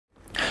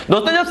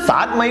दोस्तों जब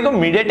 7 मई को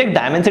MediaTek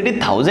Dimensity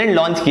 1000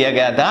 लॉन्च किया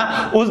गया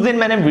था उस दिन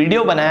मैंने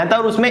वीडियो बनाया था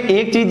और उसमें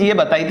एक चीज ये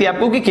बताई थी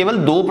आपको कि केवल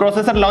 2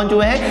 प्रोसेसर लॉन्च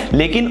हुए हैं,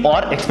 लेकिन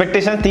और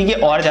एक्सपेक्टेशन थी कि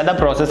और ज्यादा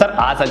प्रोसेसर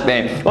आ सकते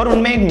हैं। और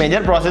उनमें एक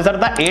मेजर प्रोसेसर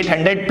था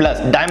 800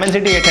 प्लस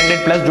Dimensity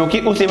 800 प्लस, जो कि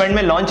उस इवेंट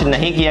में लॉन्च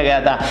नहीं किया गया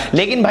था।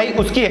 लेकिन भाई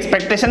उसकी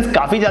एक्सपेक्टेशंस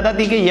काफी ज्यादा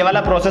थी कि ये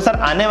वाला प्रोसेसर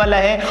आने वाला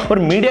है और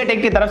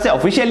MediaTek की तरफ से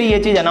ऑफिशियली ये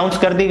चीज अनाउंस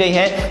कर दी गई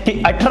है कि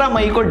 18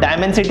 मई को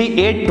Dimensity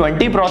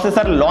 820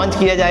 प्रोसेसर लॉन्च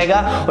किया जाएगा।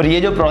 और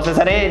ये जो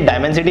प्रोसेसर है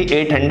Dimensity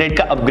 800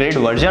 का अपग्रेड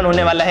वर्जन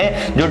होने वाला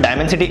है। जो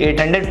Dimensity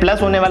 800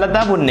 प्लस होने वाला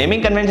था वो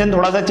नेमिंग कन्वेंशन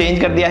थोड़ा सा चेंज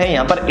कर दिया है,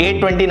 यहाँ पर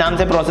 820 नाम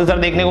से प्रोसेसर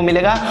देखने को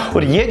मिलेगा।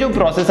 और ये जो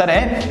प्रोसेसर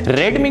है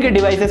Redmi के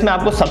डिवाइसेस में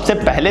आपको सबसे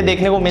पहले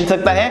देखने को मिल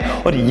सकता है।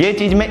 और ये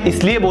चीज मैं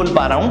इसलिए बोल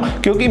पा रहा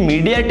हूं क्योंकि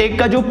MediaTek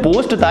का जो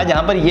पोस्ट था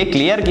जहां पर ये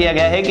क्लियर किया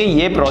गया है कि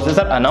ये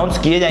प्रोसेसर अनाउंस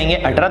किए जाएंगे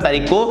 18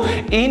 तारीख को,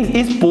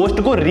 इस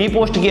पोस्ट को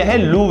रीपोस्ट किया है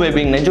लू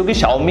वेबिंग ने, जो कि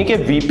Xiaomi के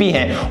वीपी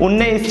हैं।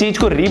 उनने इस चीज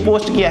को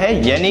रीपोस्ट किया है,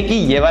 यानी कि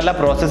ये वाला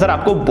प्रोसेसर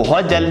आपको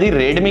बहुत जल्दी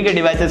Redmi के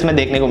डिवाइसेस में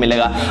देखने को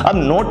मिलेगा। अब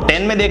Note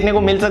 10 में देखने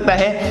को मिल सकता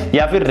है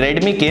या फिर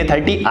Redmi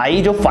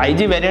K30i जो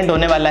 5G वेरिएंट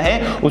होने वाला है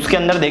उसके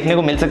अंदर देखने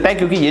को मिल सकता है,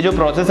 क्योंकि ये जो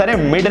प्रोसेसर है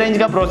मिड रेंज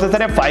का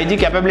प्रोसेसर है, 5G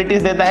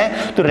कैपेबिलिटीज देता है,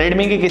 तो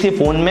Redmi के किसी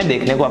फोन में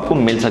देखने को आपको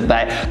मिल सकता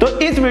है। तो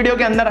इस वीडियो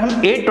के अंदर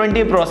हम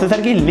 820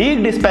 प्रोसेसर की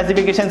लीक्ड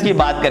स्पेसिफिकेशंस की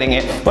बात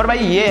करेंगे। और भाई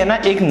ये है ना,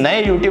 एक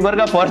नए यूट्यूबर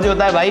का फर्ज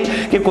होता है भाई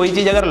कि कोई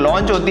चीज अगर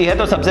लॉन्च होती है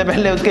तो सबसे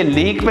पहले उसके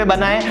लीक पे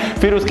बनाए,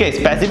 फिर उसके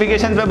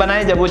स्पेसिफिकेशंस पे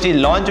बनाए, जब वो चीज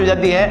लॉन्च हो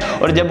जाती है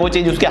और जब वो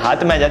चीज उसके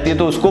हाथ में आ जाती है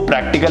तो उसको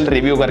प्रैक्टिकल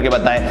रिव्यू करके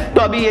बताए।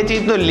 तो अभी ये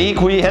चीज तो लीक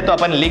हुई है तो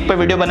अपन लीक पे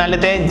वीडियो बना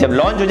लेते हैं, जब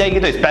लॉन्च हो जाएगी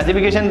तो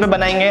स्पेसिफिकेशन पे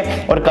बनाएंगे।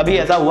 और कभी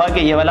ऐसा हुआ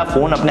कि ये वाला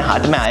फोन अपने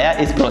हाथ में आया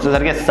इस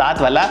प्रोसेसर के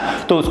साथ वाला,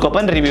 तो उसको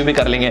अपन रिव्यू भी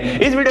कर लेंगे।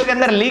 इस वीडियो के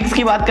अंदर लीक्स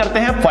की बात करते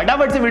हैं,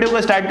 फटाफट से वीडियो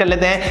को स्टार्ट कर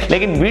लेते हैं।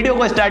 लेकिन वीडियो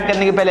को स्टार्ट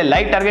करने के पहले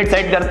लाइक टारगेट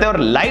सेट करते हैं और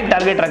लाइक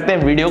टारगेट रखते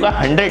हैं वीडियो का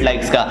 100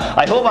 लाइक्स का।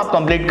 आई होप आप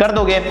कंप्लीट कर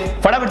दोगे।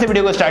 फटाफट से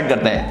वीडियो को स्टार्ट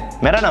करते हैं।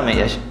 मेरा नाम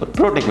है यश और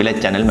प्रोटेक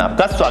विलेज चैनल में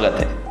आपका स्वागत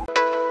है।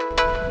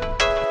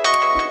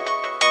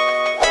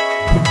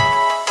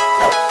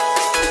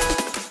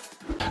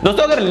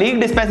 दोस्तों अगर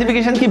लीक्ड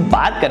स्पेसिफिकेशन की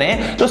बात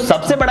करें तो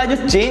सबसे बड़ा जो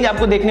चेंज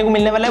आपको देखने को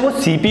मिलने वाला है वो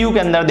सीपीयू के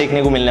अंदर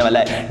देखने को मिलने वाला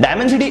है।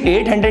 Dimensity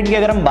 800 की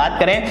अगर हम बात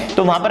करें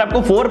तो वहां पर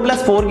आपको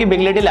 4+4 की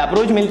बिग लिटिल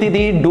अप्रोच मिलती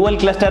थी, डुअल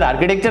क्लस्टर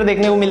आर्किटेक्चर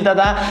देखने को मिलता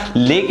था।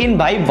 लेकिन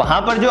भाई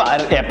वहां पर जो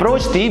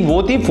अप्रोच थी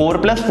वो थी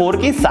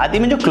 4+4 की, साथ ही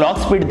में जो क्लॉक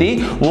स्पीड थी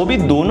वो भी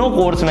दोनों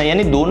कोर्स में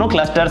यानी दोनों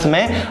क्लस्टर्स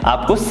में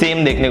आपको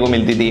सेम देखने को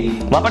मिलती थी।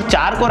 वहां पर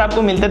 4 कोर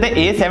आपको मिलते थे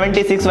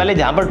A76 वाले,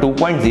 जहां पर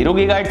 2.0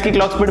 गीगाहर्ट्ज की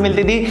क्लॉक स्पीड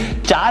मिलती थी।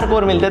 4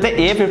 कोर मिलते थे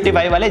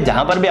A55 वाले,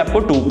 जहां पर भी आपको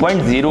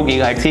 2.0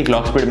 गीगाहर्ट्ज की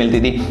क्लॉक स्पीड मिलती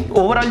थी।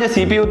 ओवरऑल जो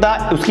सीपीयू था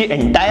उसकी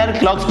एंटायर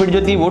क्लॉक स्पीड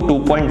जो थी वो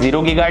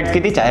 2.0 गीगाहर्ट्ज की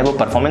थी, चाहे वो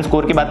परफॉर्मेंस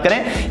कोर की बात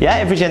करें या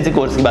एफिशिएंसी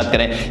कोर्स की बात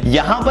करें।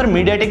 यहां पर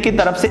MediaTek की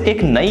तरफ से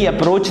एक नई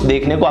अप्रोच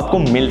देखने को आपको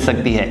मिल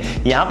सकती है।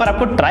 यहां पर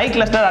आपको ट्राई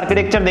क्लस्टर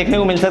आर्किटेक्चर देखने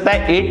को मिल सकता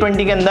है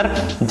 820 के अंदर,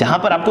 जहां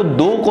पर आपको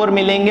 2 कोर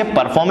मिलेंगे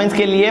परफॉर्मेंस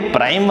के लिए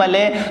प्राइम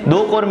वाले,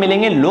 2 कोर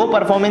मिलेंगे लो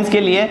परफॉर्मेंस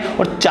के लिए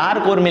और 4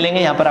 कोर मिलेंगे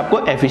यहां पर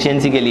आपको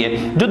एफिशिएंसी के लिए।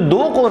 जो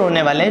 2 कोर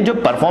होने वाले हैं, जो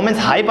परफॉर्मेंस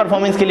हाई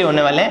परफॉर्मेंस के लिए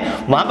होने वाले हैं,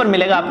 वहां पर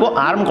मिलेगा आपको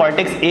ARM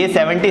Cortex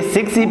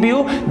A76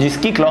 CPU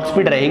जिसकी क्लॉक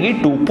स्पीड रहेगी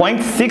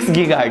 2.6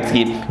 गीगाहर्ट्ज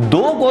की।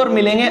 2 कोर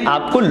मिलेंगे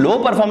आपको लो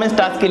परफॉर्मेंस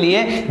टास्क के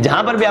लिए,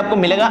 जहां पर भी आपको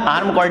मिलेगा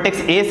ARM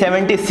Cortex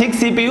A76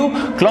 CPU,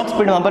 clock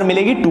speed वहां पर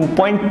मिलेगी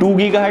 2.2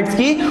 गीगाहर्ट्ज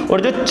की।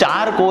 और जो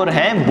 4 कोर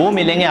हैं वो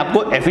मिलेंगे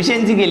आपको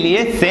एफिशिएंसी के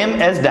लिए सेम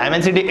एज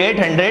Dimensity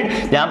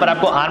 800, जहां पर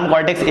आपको ARM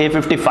Cortex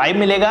A55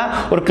 मिलेगा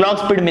और क्लॉक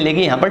स्पीड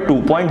मिलेगी यहां पर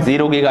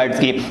 2.0 गीगाहर्ट्ज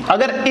की।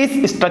 अगर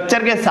इस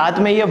स्ट्रक्चर के साथ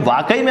में ये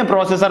वाकई में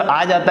प्रोसेसर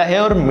आ जाता है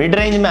और मिड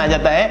रेंज में आ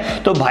जाता है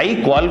तो भाई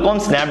Qualcomm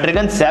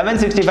Snapdragon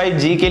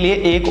 765G के लिए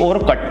एक और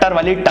कट्टर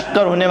वाली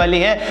टक्कर होने वाली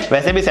है।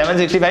 वैसे भी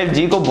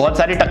 765G को बहुत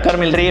सारी टक्कर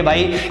मिल रही है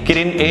भाई,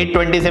 किरिन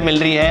 820 से मिल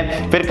रही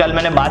है, फिर कल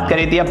मैंने बात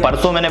करी थी या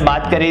परसों मैंने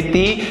बात करी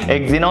थी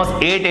Exynos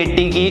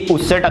 880 की,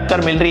 उससे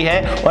टक्कर मिल रही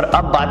है। और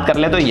अब बात कर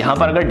ले तो यहां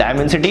पर अगर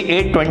Dimensity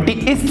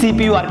 820 इस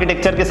CPU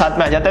आर्किटेक्चर के साथ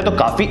में आ जाता है तो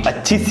काफी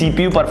अच्छी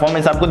CPU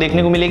परफॉर्मेंस आपको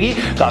देखने को मिलेगी,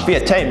 काफी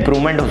अच्छा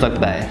इंप्रूवमेंट हो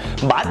सकता है।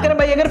 बात करें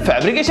भाई अगर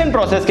फैब्रिकेशन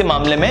प्रोसेस के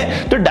मामले में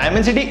तो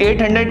Dimensity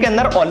 800 के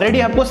अंदर ऑलरेडी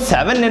आपको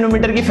 7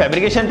 नैनोमीटर की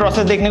फैब्रिकेशन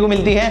प्रोसेस देखने को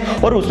मिलती है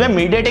और उसमें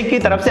MediaTek की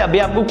तरफ से अभी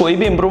आपको कोई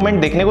भी इंप्रूवमेंट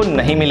देखने को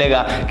नहीं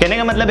मिलेगा। कहने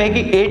का मतलब है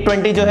कि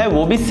 820 जो है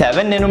वो भी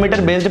 7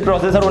 नैनोमीटर बेस्ड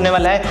प्रोसेसर होने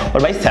वाला है।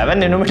 और भाई 7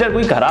 नैनोमीटर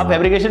कोई खराब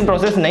फैब्रिकेशन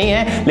प्रोसेस नहीं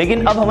है,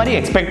 लेकिन अब हमारी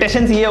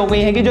एक्सपेक्टेशंस ये हो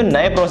गई है कि जो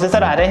नए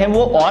प्रोसेसर आ रहे हैं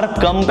वो और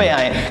कम पे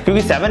आए,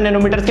 क्योंकि 7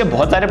 नैनोमीटर के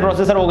बहुत सारे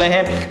प्रोसेसर हो गए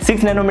हैं,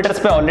 6 नैनोमीटर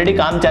पे ऑलरेडी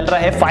काम चल रहा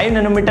है, 5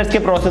 नैनोमीटर के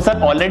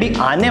प्रोसेसर ऑलरेडी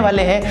आने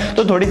वाले हैं।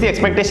 तो थोड़ी सी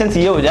एक्सपेक्टेशंस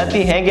ये हो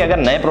जाती है कि अगर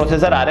नए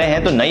प्रोसेसर आ रहे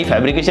हैं तो नई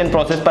फैब्रिकेशन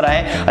प्रोसेस पर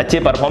आए, अच्छी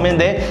परफॉर्मेंस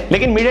दे।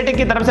 लेकिन MediaTek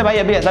की तरफ से भाई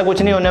अभी ऐसा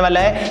कुछ नहीं होने वाला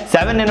है।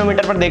 7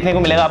 नैनोमीटर पर देखने को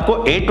मिलेगा आपको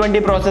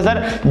 820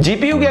 प्रोसेसर।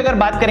 जीपीयू की अगर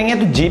बात करेंगे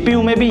तो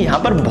जीपीयू में भी यहां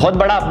पर बहुत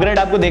बड़ा अपग्रेड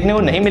आपको देखने को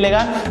नहीं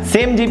मिलेगा,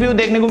 सेम जीपीयू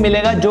देखने को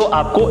मिलेगा जो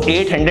आपको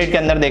 800 के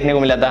अंदर देखने को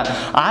मिला था।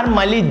 ARM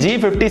Mali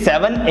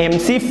G57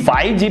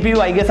 MC5 GPU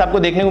I guess आपको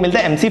देखने को मिलता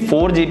है,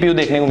 MC4 जीपीयू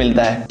देखने को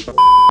मिलता है।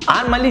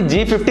 ARM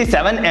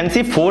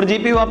G57NC4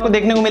 जीपीयू आपको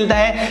देखने को मिलता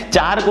है।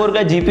 4 कोर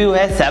का जीपीयू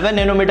है, 7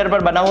 नैनोमीटर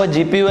पर बना हुआ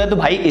जीपीयू है, तो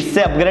भाई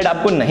इससे अपग्रेड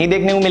आपको नहीं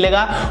देखने को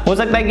मिलेगा। हो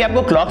सकता है कि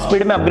आपको क्लॉक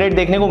स्पीड में अपग्रेड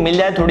देखने को मिल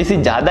जाए, थोड़ी सी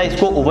ज्यादा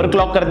इसको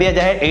ओवरक्लॉक कर दिया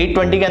जाए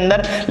 820 के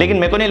अंदर, लेकिन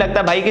मेरे को नहीं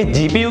लगता भाई कि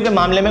जीपीयू के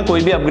मामले में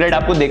कोई भी अपग्रेड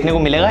आपको देखने को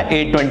मिलेगा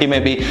 820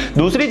 में भी।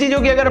 दूसरी चीजों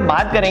की अगर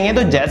बात करेंगे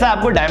तो जैसा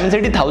आपको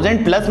डायमेंसिटी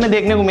 1000 प्लस में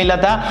देखने को मिला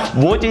था,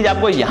 वो चीज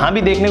आपको यहां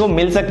भी देखने को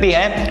मिल सकती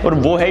है, और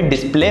वो है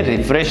डिस्प्ले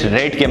रिफ्रेश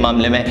रेट के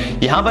मामले में।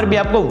 यहां पर भी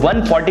आपको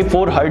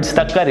 144 हर्ट्ज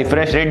तक का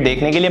रिफ्रेश रेट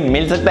देखने के लिए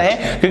मिल सकता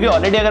है, क्योंकि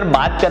ऑलरेडी अगर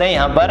बात करें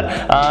यहां पर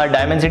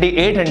डायमेंसिटी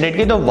 800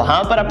 की, तो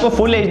वहां पर आपको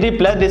फुल एचडी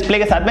प्लस डिस्प्ले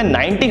के साथ में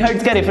 90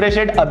 हर्ट्ज का रिफ्रेश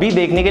रेट अभी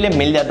देखने के लिए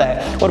मिल जाता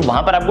है, और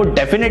वहां पर आपको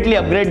डेफिनेटली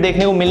अपग्रेड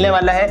देखने को मिलने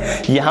वाला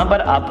है। यहां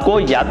पर आपको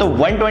या तो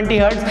 120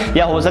 हर्ट्ज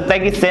या हो सकता है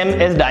कि सेम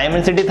एज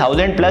डायमेंसिटी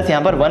 1000 प्लस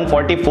यहां पर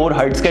 144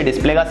 हर्ट्ज के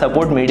डिस्प्ले का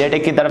सपोर्ट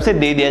मीडियाटेक की तरफ से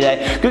दे दिया जाए।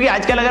 क्योंकि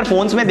आजकल अगर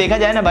फोन्स में देखा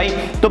जाए ना भाई,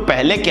 तो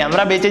पहले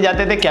कैमरा बेचे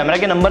जाते थे, कैमरा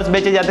के नंबर्स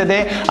बेचे जाते थे,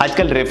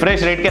 आजकल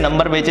रिफ्रेश रेट के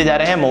नंबर बेचे जा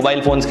रहे हैं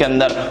मोबाइल फोन्स के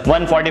अंदर।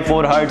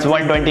 144 हर्ट्ज,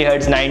 120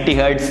 हर्ट्ज, 90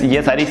 हर्ट्ज,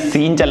 ये सारी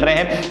सीन चल रहे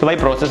हैं, तो भाई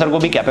प्रोसेसर को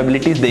भी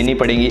कैपेबिलिटीज देनी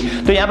पड़ेगी।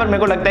 तो यहां पर मेरे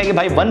को लगता है कि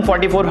भाई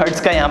 144 हर्ट्ज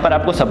का यहां पर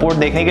आपको सपोर्ट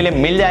देखने के लिए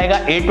मिल जाएगा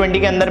 820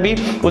 के अंदर भी।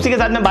 उसी के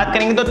साथ में बात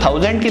करेंगे तो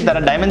 1000 की तरह,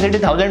 डायमेंसिटी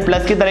 1000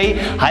 प्लस की तरह ही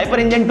हाइपर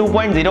इंजन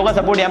 2.0 का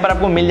सपोर्ट यहां पर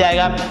आपको मिल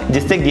जाएगा,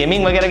 जिससे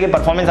गेमिंग वगैरह की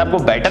परफॉर्मेंस आपको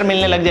बेटर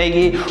मिलने लग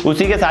जाएगी।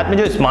 उसी के साथ में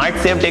जो स्मार्ट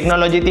सेव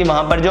टेक्नोलॉजी थी,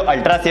 वहां पर जो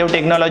अल्ट्रा सेव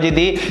टेक्नोलॉजी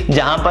थी,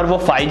 जहां पर वो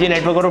 5G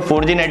नेटवर्क और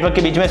 4G नेटवर्क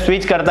के बीच में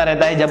स्विच करता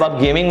रहता है। जब आप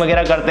गेमिंग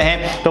वगैरह करते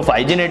हैं तो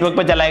 5G नेटवर्क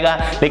पर चलाएगा,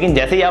 लेकिन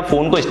जैसे ही आप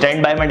फोन को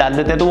स्टैंड बाय में डाल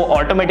देते हैं तो वो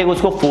ऑटोमेटिक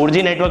उसको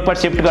 4G नेटवर्क पर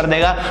शिफ्ट कर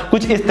देगा।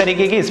 कुछ इस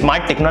तरीके की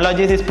स्मार्ट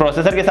टेक्नोलॉजीज इस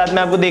प्रोसेसर के साथ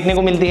में आपको देखने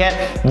को मिलती है,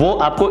 वो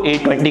आपको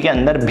 820 के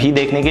अंदर भी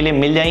देखने के लिए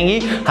मिल जाएंगी।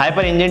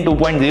 हाइपर इंजन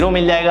 2.0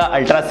 मिल जाएगा,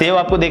 अल्ट्रा सेव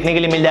आपको देखने के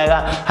लिए मिल जाएगा,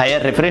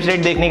 हायर रिफ्रेश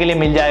रेट देखने के लिए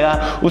मिल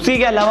जाएगा। उसी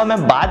के अलावा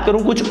मैं बात करूं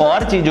कुछ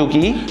और चीजों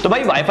की, तो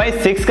भाई वाईफाई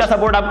 6 का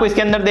सपोर्ट आपको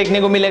इसके अंदर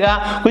देखने को मिलेगा।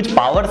 कुछ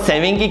पावर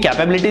सेविंग की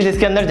कैपेबिलिटीज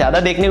इसके अंदर ज्यादा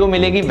देखने को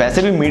मिलेगी।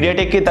 वैसे भी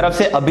मीडियाटेक की तरफ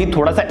से अभी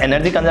थोड़ा सा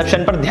एनर्जी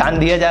कंजप्शन पर ध्यान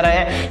दिया जा रहा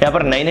है, यहाँ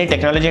पर नई नई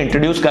टेक्नोलॉजी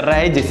इंट्रोड्यूस कर रहा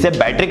है जिससे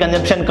बैटरी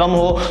कंजप्शन कम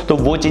हो, तो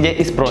वो चीजें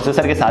इस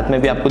प्रोसेसर के साथ में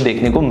भी आपको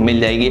देखने को मिल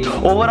जाएगी।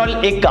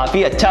 ओवरऑल एक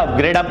काफी अच्छा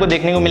अपग्रेड आपको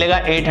देखने को मिलेगा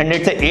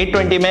 800 से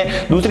 820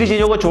 में। दूसरी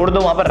चीजों को छोड़ दो,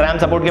 वहां पर रैम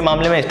सपोर्ट के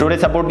मामले में,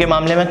 स्टोरेज सपोर्ट के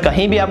मामले में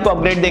कहीं भी आपको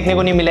अपग्रेड देखने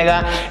को नहीं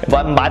मिलेगा।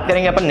 बात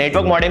करेंगे अपन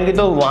नेटवर्क मॉडेम की,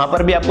 तो वहां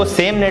पर भी आपको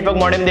सेम नेटवर्क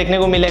मॉडेम देखने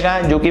को मिलेगा,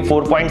 जो कि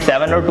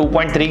 4.7 और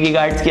 2.3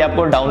 गीगाहर्ट्ज की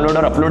आपको डाउनलोड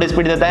और अपलोड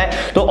स्पीड देता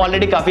है। तो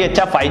ऑलरेडी काफी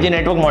अच्छा 5G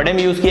नेटवर्क मॉडेम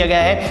यूज किया गया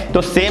है,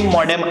 तो सेम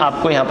मॉडेम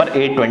आपको यहां पर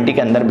 820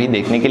 के अंदर भी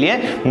देखने के लिए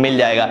मिल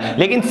जाएगा।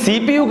 लेकिन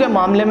सीपीयू के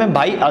मामले में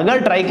भाई अगर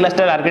ट्राई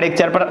क्लस्टर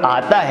आर्किटेक्चर पर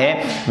आता है,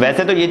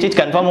 वैसे तो ये चीज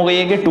कंफर्म हो गई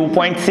है कि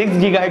 2.6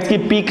 गीगाहर्ट्ज की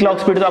पीक क्लॉक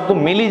स्पीड तो आपको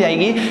मिल ही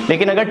जाएगी,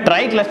 लेकिन अगर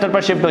ट्राई क्लस्टर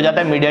पर शिफ्ट हो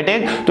जाता है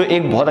मीडियाटेक, तो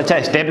एक बहुत अच्छा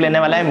स्टेप लेने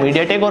वाला है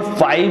मीडियाटेक। और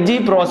 5G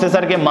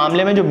प्रोसेसर के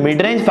मामले में जो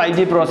मिड रेंज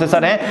 5G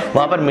प्रोसेसर है,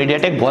 वहां पर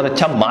मीडियाटेक बहुत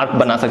अच्छा मार्क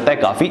बना सकता है,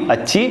 काफी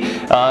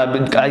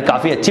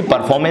अच्छी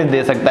परफॉर्मेंस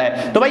दे सकता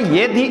है। तो भाई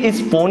ये थी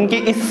इस फोन के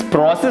इस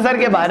प्रोसेसर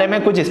के बारे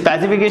में कुछ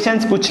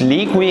स्पेसिफिकेशंस, कुछ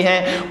लीक हुई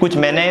हैं, कुछ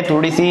मैंने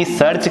थोड़ी सी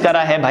सर्च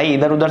करा है भाई,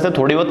 इधर उधर से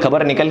थोड़ी बहुत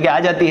खबर निकल के आ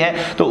जाती है,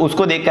 तो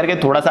उसको देख करके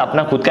थोड़ा सा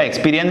अपना खुद का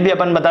एक्सपीरियंस भी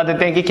अपन बता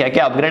देते हैं कि क्या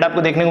क्या अपग्रेड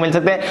आपको देखने को मिल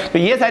सकते हैं। तो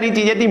ये सारी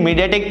चीजें थी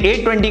मीडियाटेक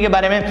 820 के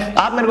बारे में।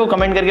 आप मेरे को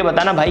कमेंट करके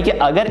बताना भाई कि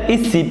अगर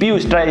इस सीपीयू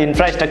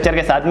इंफ्रास्ट्रक्चर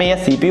के साथ में या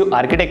सीपीयू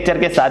आर्किटेक्चर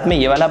के साथ में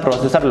ये वाला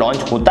प्रोसेसर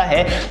लॉन्च होता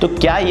है, तो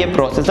क्या ये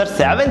प्रोसेसर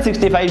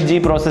 765G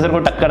प्रोसेसर को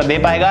टक्कर दे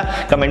पाएगा?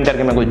 कमेंट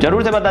करके मेरे को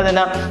जरूर से बता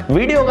देना।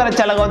 वीडियो अगर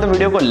अच्छा लगा हो तो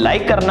वीडियो को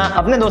लाइक करना,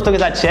 अपने दोस्तों के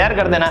साथ शेयर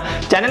कर देना।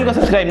 चैनल को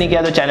सब्सक्राइब नहीं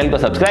किया तो चैनल को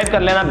सब्सक्राइब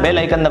कर लेना, बेल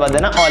आइकन दबा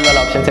देना, ऑल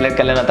वाला ऑप्शन सेलेक्ट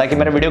कर लेना, ताकि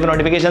मेरे वीडियो के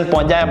नोटिफिकेशन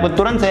पहुंच जाए आपको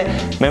तुरंत से।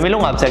 मैं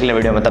मिलूंगा आपसे अगले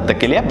वीडियो में, तब तक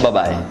के लिए बाय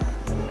बाय।